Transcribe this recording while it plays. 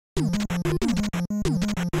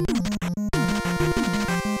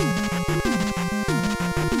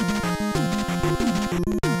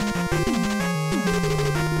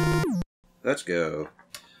Let's go.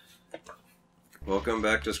 Welcome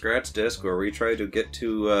back to Scratch Disc, where we try to get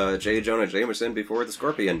to J. Jonah Jameson before the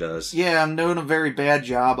Scorpion does. Yeah, I'm doing a very bad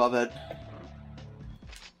job of it.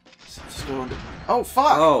 Oh,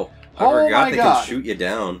 fuck! Oh, I forgot they can shoot you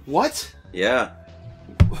down. What? Yeah.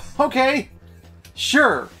 Okay.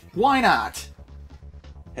 Sure. Why not?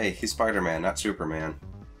 Hey, he's Spider-Man, not Superman.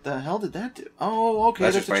 The hell did that do? Oh, okay.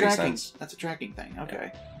 That's a tracking. sense. That's a tracking thing.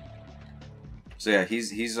 Okay. Yeah. So yeah, he's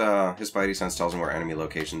his Spidey sense tells him where enemy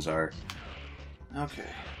locations are. Okay.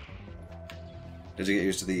 Did you get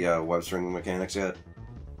used to the web string mechanics yet?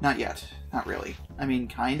 Not yet. Not really. I mean,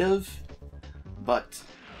 kind of, but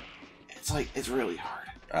it's really hard.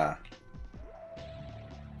 Ah.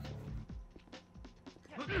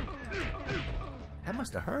 That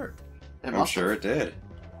must have hurt. I'm sure it did.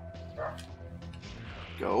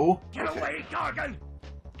 Go. Get away, Gargan!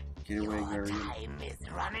 Get away, Gargan. Time is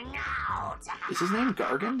running out. Is his name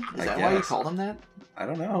Gargan? Is I that why you guess. called him that? I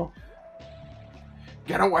don't know.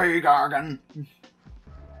 Get away, Gargan!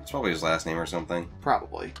 It's probably his last name or something.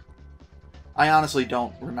 Probably. I honestly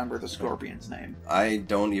don't remember the Scorpion's name. I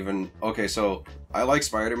don't even... Okay, so I like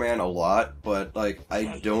Spider-Man a lot, but like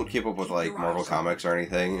I don't keep up with like Marvel Comics or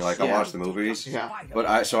anything. Like I watch the movies, Yeah. but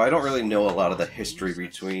I don't really know a lot of the history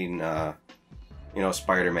between you know,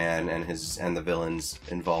 Spider-Man and the villains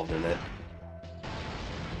involved in it.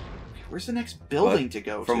 Where's the next building to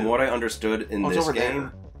go From to? what I understood in it's this over game.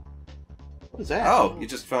 there. What is that? Oh, you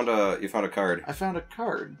just found a card. I found a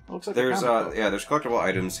card. It looks like There's a comic book. yeah, there's collectible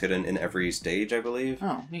items hidden in every stage, I believe.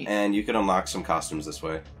 Oh, neat. And you can unlock some costumes this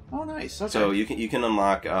way. Oh, nice. Okay. So you can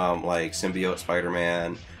unlock like symbiote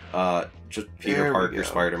Spider-Man, just There Peter we Parker go.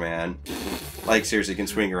 Spider-Man. Like seriously, you can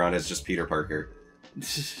swing around as just Peter Parker.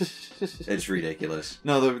 It's ridiculous.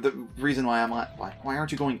 No, the reason why why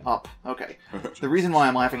aren't you going up? Okay. The reason why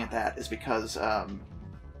I'm laughing at that is because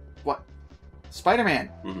what? Spider-Man,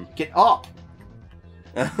 get up.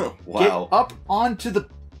 Wow. Get up onto the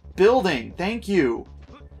building. Thank you.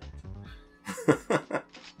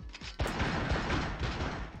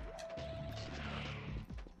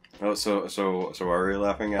 Oh, so are we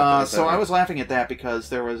laughing at? So I was laughing at that because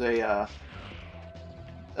there was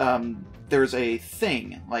there's a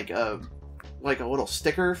thing like a little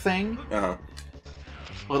sticker thing, Uh-huh.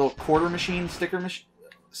 little quarter machine sticker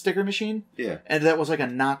machine. Yeah. And that was like a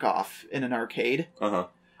knockoff in an arcade. Uh-huh.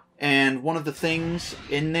 And one of the things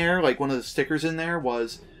in there, like one of the stickers in there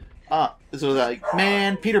was like,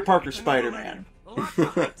 man, Peter Parker Spider-Man.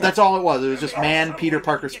 That's all it was. It was just man, Peter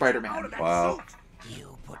Parker Spider-Man. Wow.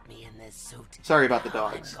 You put me in this suit. Sorry about the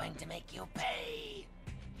dogs. I'm going to make you pay.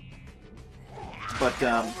 But,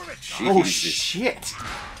 oh Jesus. shit.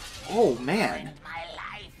 Oh, man. My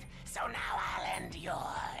life, so now I'll end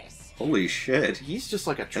yours. Holy shit. He's just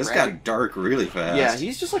like a This tragic... got dark really fast. Yeah,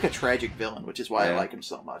 he's just like a tragic villain, which is why I Yeah. like him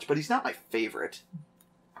so much. But he's not my favorite.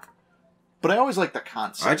 But I always like the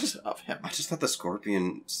concept of him. I just thought the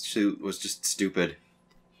Scorpion suit was just stupid.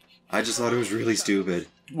 I just thought it was really stupid.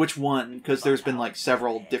 Which one? Because there's been like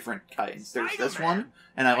several different kinds. There's this one,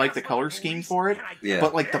 and I like the color scheme for it. Yeah.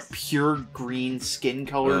 But like the pure green skin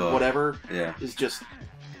color, Ugh. whatever, Yeah. is just...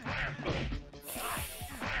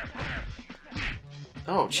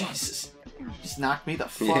 Oh, Jesus. Just knocked me the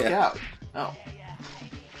fuck Yeah. out. Oh.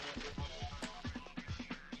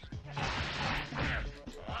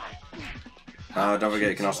 Don't forget,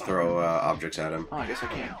 you can also throw objects at him. Oh, I guess I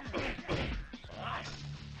can.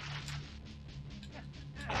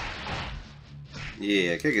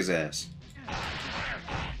 Yeah, kick his ass.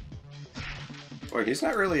 Boy, he's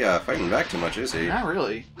not really fighting back too much, is he? Not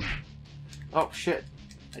really. Oh, shit.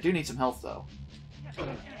 I do need some health, though.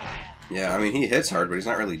 Yeah, I mean, he hits hard, but he's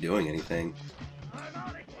not really doing anything.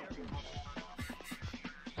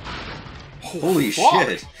 Holy fuck.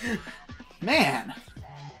 shit! Man!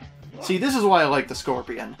 See, this is why I like the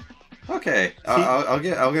Scorpion. Okay, I'll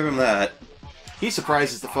give him that. He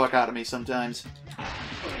surprises the fuck out of me sometimes.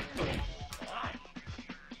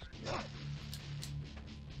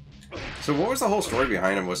 So what was the whole story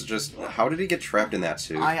behind him? Was it just, how did he get trapped in that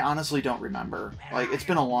suit? I honestly don't remember. Like, it's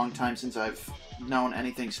been a long time since I've known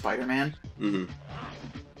anything Spider-Man. Mm-hmm.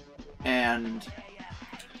 And...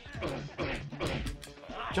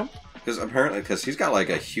 Jump? Because he's got like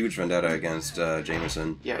a huge vendetta against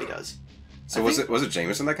Jameson. Yeah, he does. So was it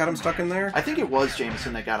Jameson that got him stuck in there? I think it was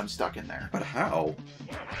Jameson that got him stuck in there. But how?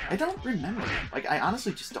 I don't remember. Like, I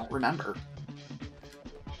honestly just don't remember.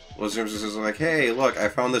 Was Jameson just like, hey, look, I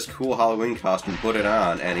found this cool Halloween costume, put it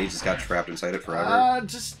on, and he just got trapped inside it forever?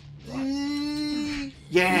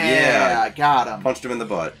 Yeah, got him. Punched him in the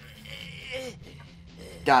butt.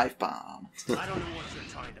 Dive bomb. I don't know what you're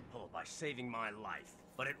trying to pull by saving my life,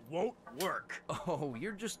 but it won't work. Oh,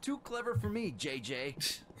 you're just too clever for me,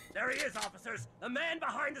 JJ. There he is, officers! The man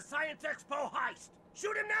behind the Science Expo heist!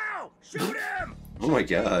 Shoot him now! Shoot him! Oh my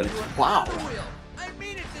god. Wow. I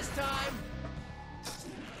mean it this time.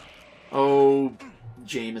 Oh,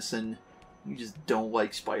 Jameson. You just don't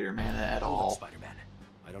like Spider-Man at all. Spider-Man.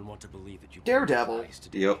 I don't want to believe that you Daredevil.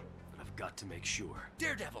 Yep. but I've got to make sure.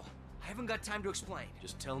 Daredevil, I haven't got time to explain.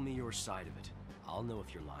 Just tell me your side of it. I'll know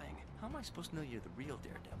if you're lying. How am I supposed to know you're the real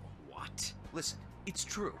Daredevil? What? Listen, it's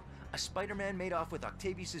true. A Spider-Man made off with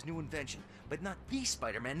Octavius' new invention, but not the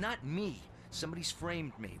Spider-Man, not me. Somebody's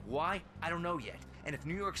framed me. Why? I don't know yet. And if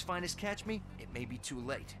New York's finest catch me, it may be too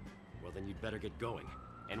late. Well, then you'd better get going.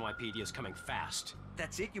 NYPD is coming fast.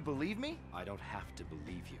 That's it? You believe me? I don't have to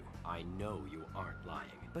believe you. I know you aren't lying.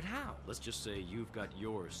 But how? Let's just say you've got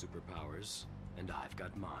your superpowers, and I've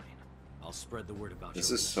got mine. I'll spread the word about This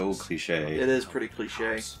your is so innocence. cliche. It is pretty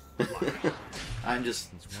cliche. I'm just...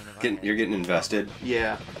 You're getting invested.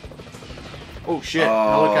 Yeah. Oh shit,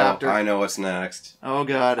 Oh, helicopter. I know what's next. Oh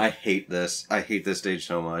god. I hate this. I hate this stage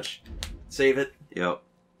so much. Save it. Yep.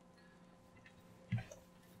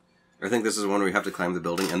 I think this is one where you have to climb the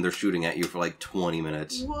building and they're shooting at you for like 20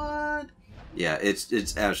 minutes. What? Yeah,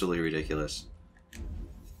 it's absolutely ridiculous.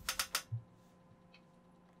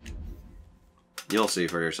 You'll see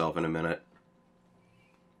for yourself in a minute.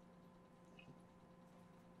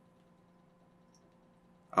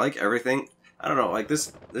 I like everything. I don't know, like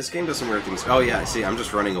this game does some weird things. Oh yeah, see, I'm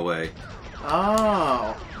just running away.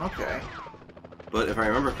 Oh, okay. But if I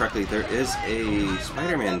remember correctly, there is a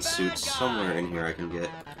Spider-Man suit somewhere in here I can get.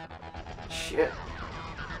 Shit.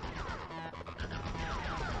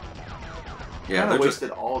 Yeah, Kinda they're just...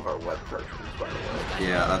 wasted all of our web cartridges, by the way.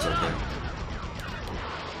 Yeah, that's okay.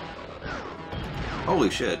 Holy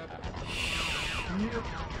shit.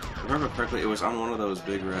 If I remember correctly, it was on one of those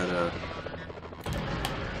big red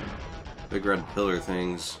pillar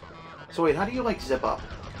things. So wait, how do you like zip up?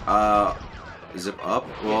 Zip up?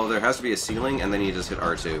 Well, there has to be a ceiling, and then you just hit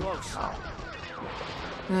R2.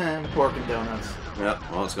 Oh. Pork and donuts. Yep,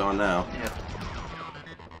 well, it's gone now. Yep.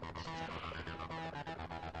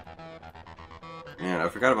 Man, I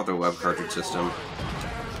forgot about the web cartridge system.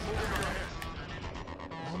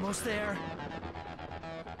 Almost there.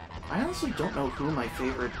 I honestly don't know who my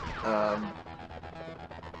favorite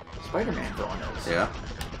Spider-Man villain is. Yeah?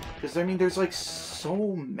 Because, I mean, there's like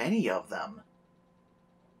so many of them.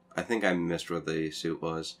 I think I missed what the suit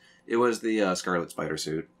was. It was the Scarlet Spider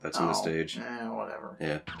suit that's in the stage. Whatever.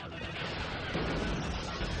 Yeah.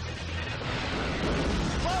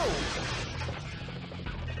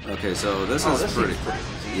 Okay, so this is this pretty... seems pretty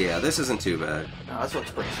easy. Yeah, this isn't too bad. No, this looks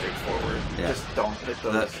pretty straightforward. Yeah. Just don't hit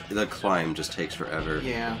those. The climb just takes forever.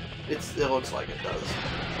 Yeah, it looks like it does.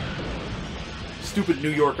 Stupid New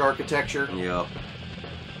York architecture. Yep.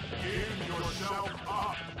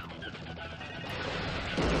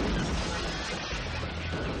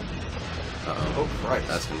 Uh-oh. Oh, Christ.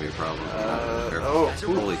 That's gonna be a problem. oh,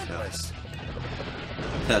 Holy cow.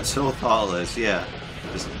 That's so flawless, yeah.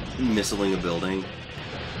 Just missiling a building.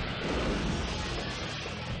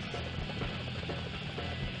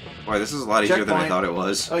 Boy, this is a lot easier than I Checkpoint. thought it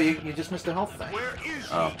was. Oh, you just missed a health thing.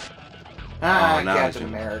 Oh. Ah, Oh, now Captain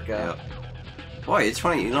it's- America. Yep. Boy, it's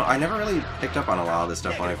funny, you know, I never really picked up on a lot of this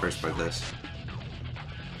stuff when I first played this.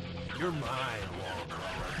 You're mine,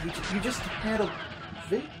 Walker. You just had a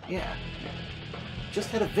yeah. Just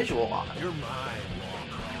had a visual on it. You're mine,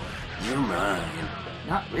 Walker. You're mine.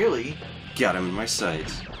 Not really. Got him in my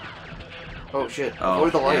sights. Oh shit. Oh,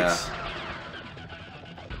 Avoid the lights.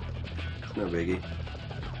 No biggie.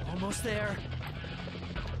 Almost there.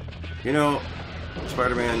 You know,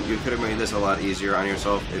 Spider-Man, you could have made this a lot easier on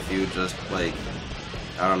yourself if you just, like,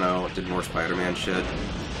 I don't know, did more Spider-Man shit.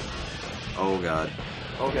 Oh god.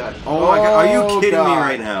 Oh god. Oh my god, are you kidding me God.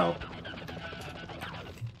 right now?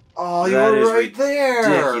 Oh, you That were is right there.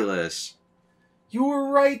 ridiculous. You were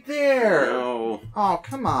right there. No. Oh,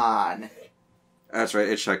 come on. That's right,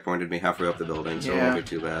 it checkpointed me halfway up the building, so it Yeah. won't be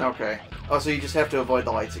too bad. Okay. Oh, so you just have to avoid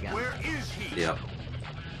the lights again. Yep.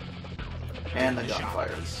 And the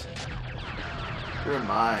gunfires. You're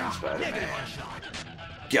mine, Spider-Man.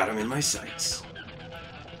 Got him in my sights.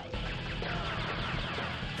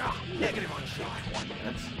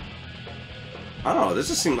 That's... I don't know, this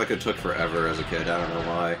just seemed like it took forever as a kid, I don't know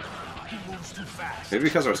why. Maybe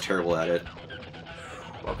because I was terrible at it.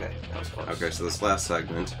 Okay, that was close. Okay, so this last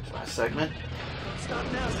segment. Last segment. Stop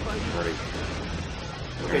now, Spidey. Already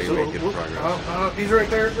Okay, so made good progress. oh, he's right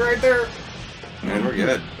there, right there. And we're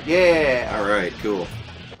good. Yeah. Alright, cool.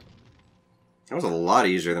 That was a lot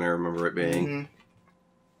easier than I remember it being. Mm-hmm.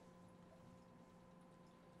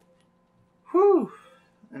 Whew.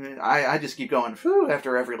 I mean, I just keep going whew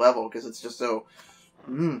after every level because it's just so...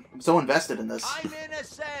 I'm so invested in this. I'm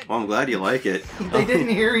innocent. Well, I'm glad you like it. They didn't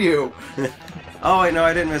hear you. Oh, wait, no,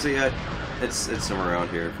 I didn't miss it yet. It's somewhere around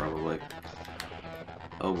here, probably.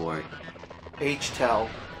 Oh, boy. H-Tel.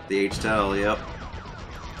 The H-Tel, yep.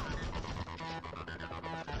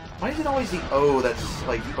 Why is it always the O that's,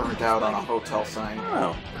 like, burnt out on a hotel sign?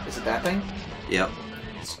 Oh. Is it that thing? Yep.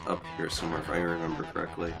 It's up here somewhere, if I remember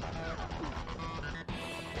correctly.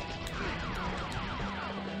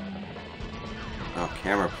 Oh,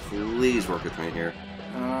 camera, please work with me here.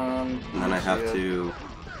 And then I have to...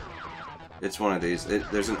 It's one of these.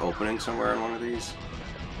 There's an opening somewhere in one of these.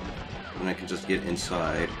 And I can just get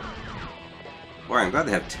inside. Boy, I'm glad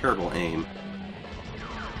they have terrible aim.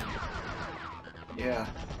 Yeah.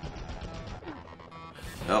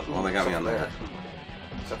 Oh, well, they got me on there.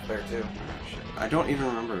 It's up there, too. I don't even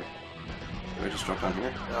remember. Did I just jump on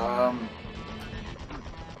here?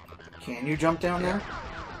 Can you jump down there?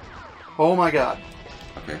 Oh my god.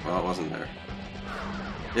 Okay, well, it wasn't there.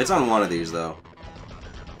 It's on one of these, though.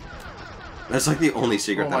 That's like the only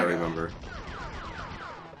secret that I remember.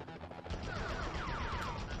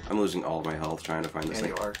 I'm losing all of my health trying to find this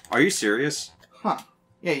thing. Are you serious? Huh.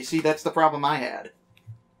 Yeah, you see, that's the problem I had.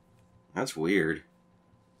 That's weird.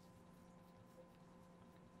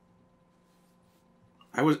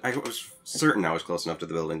 I was certain I was close enough to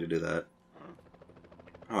the building to do that.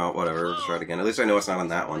 Oh, whatever. We'll just try it again. At least I know it's not on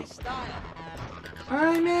that one.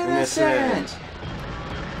 I'm innocent!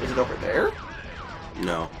 Is it over there?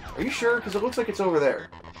 No. Are you sure? Because it looks like it's over there.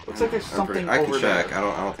 Looks like there's something I over can check. there. I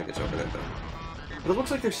don't think it's over there, though. But it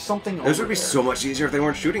looks like there's something over there. This would be so much easier if they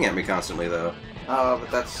weren't shooting at me constantly, though. But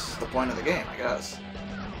that's the point of the game, I guess.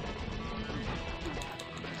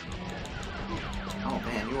 Oh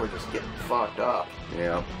man, you were just getting fucked up.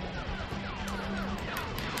 Yeah.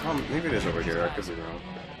 Maybe it is over here. I could be wrong.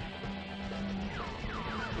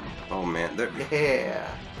 Oh man, Yeah.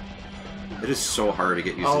 It is so hard to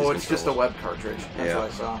get used to these Oh, it's just a controls. web cartridge. That's Yeah.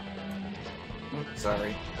 what I saw.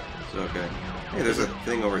 Sorry. It's okay. Hey, there's a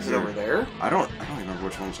thing over Is here. it over there? I don't remember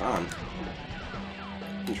which one's on.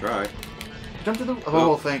 You can try. Jump to the...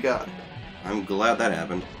 Oh, thank God. I'm glad that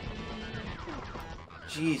happened.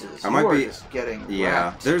 Jesus, I you might are be... just getting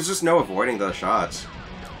Yeah, wrecked. there's just no avoiding the shots.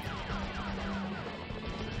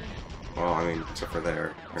 Well, I mean, except for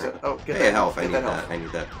there. Oh, get hey, that health. I get need that that. health. I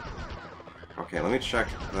need that. Okay, let me check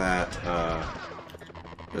that.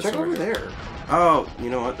 This Check over there. Oh, you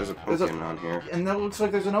know what? There's a pumpkin on here. And that looks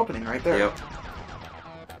like there's an opening right there. Yep.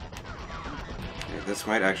 Okay, this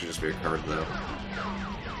might actually just be a card, though.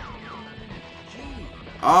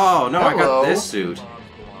 Oh, no, I got this suit.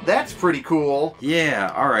 That's pretty cool.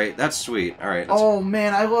 Yeah, alright, that's sweet. Alright. Oh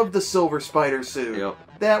man, I love the Silver Spider suit. Yep.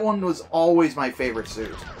 That one was always my favorite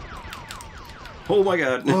suit. Oh my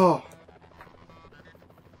god. Oh.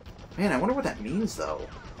 Man, I wonder what that means, though.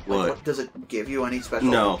 What? Like, does it give you any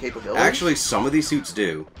special capabilities? Actually, some of these suits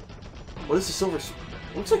do. What is the Silver...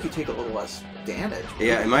 Looks like you take a little less damage.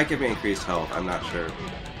 Yeah, it might give me increased health. I'm not sure.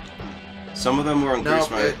 Some of them will increase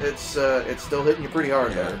my... it's still hitting you pretty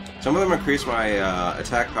hard there. Some of them increase my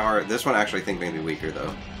attack power. This one actually I think may be weaker,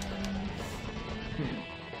 though.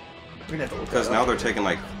 We're gonna have to look Because that now up. they're taking,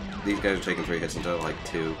 like... These guys are taking 3 hits instead of, like,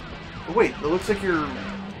 2. But wait, it looks like you're...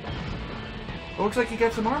 It looks like you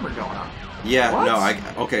got some armor going on. Yeah, What?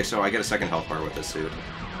 no, okay, so I get a second health bar with this suit.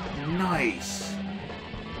 Nice.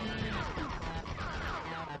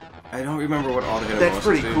 I don't remember what all the hidden That's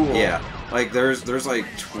bonuses pretty do. cool. Yeah, like there's like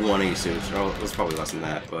 20 suits. Oh, it's probably less than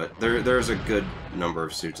that, but there's a good number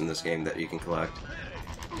of suits in this game that you can collect.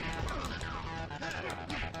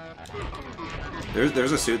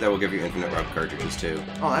 There's a suit that will give you infinite rub cartridges too.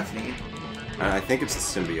 Oh, that's neat. And I think it's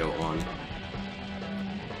the symbiote one.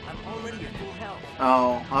 I'm already at full health.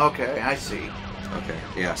 Oh, okay, I see. Okay,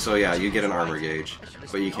 yeah. So yeah, you get an armor gauge,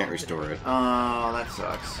 but you can't restore it. Oh, that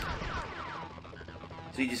sucks.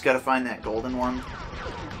 So you just gotta find that golden one?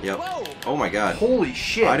 Yep. Oh my god. Holy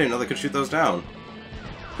shit! I didn't know they could shoot those down.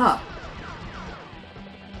 Huh.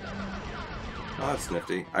 Oh, that's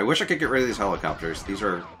nifty. I wish I could get rid of these helicopters. These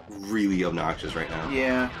are really obnoxious right now.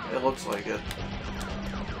 Yeah, it looks like it.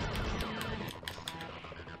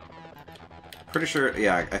 Pretty sure,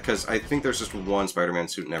 yeah, because I think there's just one Spider-Man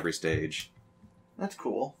suit in every stage. That's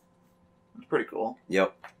cool. That's pretty cool.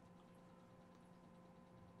 Yep.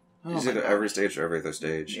 Oh Is my it God. every stage or every other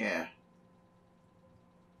stage? Yeah.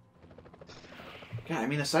 God, I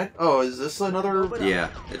mean, aside... Oh, is this another...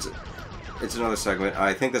 Yeah, it's it's another segment.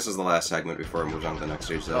 I think this is the last segment before it moves on to the next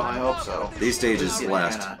stage, though. Oh, I hope so. These stages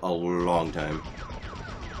last a long time.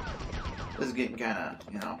 This is getting kind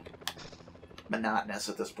of, monotonous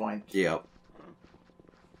at this point. Yep.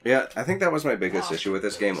 Yeah, I think that was my biggest issue with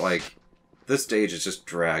this game. Like, this stage is just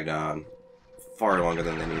dragged on far longer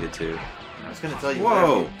than they needed to. I was going to tell you,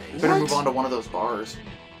 Whoa! better move on to one of those bars.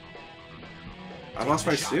 I lost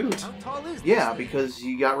my suit. How tall is this Yeah, thing? because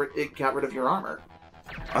it got rid of your armor.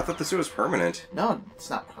 I thought the suit was permanent. No, it's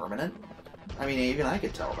not permanent. I mean, even I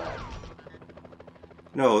could tell that.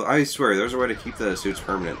 No, I swear, there's a way to keep the suits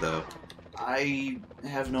permanent, though. I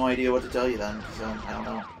have no idea what to tell you then, because I don't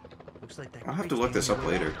know. Looks like that I'll have to look this up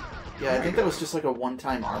later. Yeah, I think that was just like a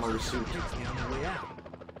one-time armor suit. It's the only way out.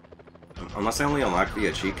 Unless I only unlocked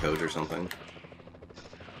via cheat codes or something.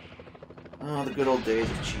 Oh, the good old days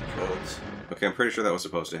of cheat codes. Okay, I'm pretty sure that was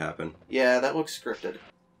supposed to happen. Yeah, that looks scripted.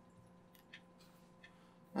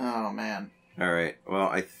 Oh, man. Alright, well,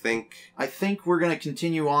 I think we're going to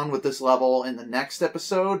continue on with this level in the next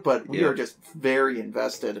episode, but we are just very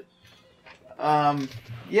invested.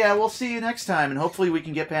 Yeah, we'll see you next time, and hopefully we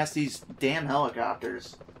can get past these damn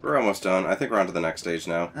helicopters. we're almost done. I think we're on to the next stage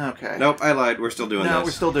now. Okay. Nope, I lied. We're still doing this. No,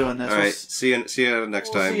 we're still doing this. Alright, see you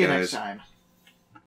next time, See you guys. next time.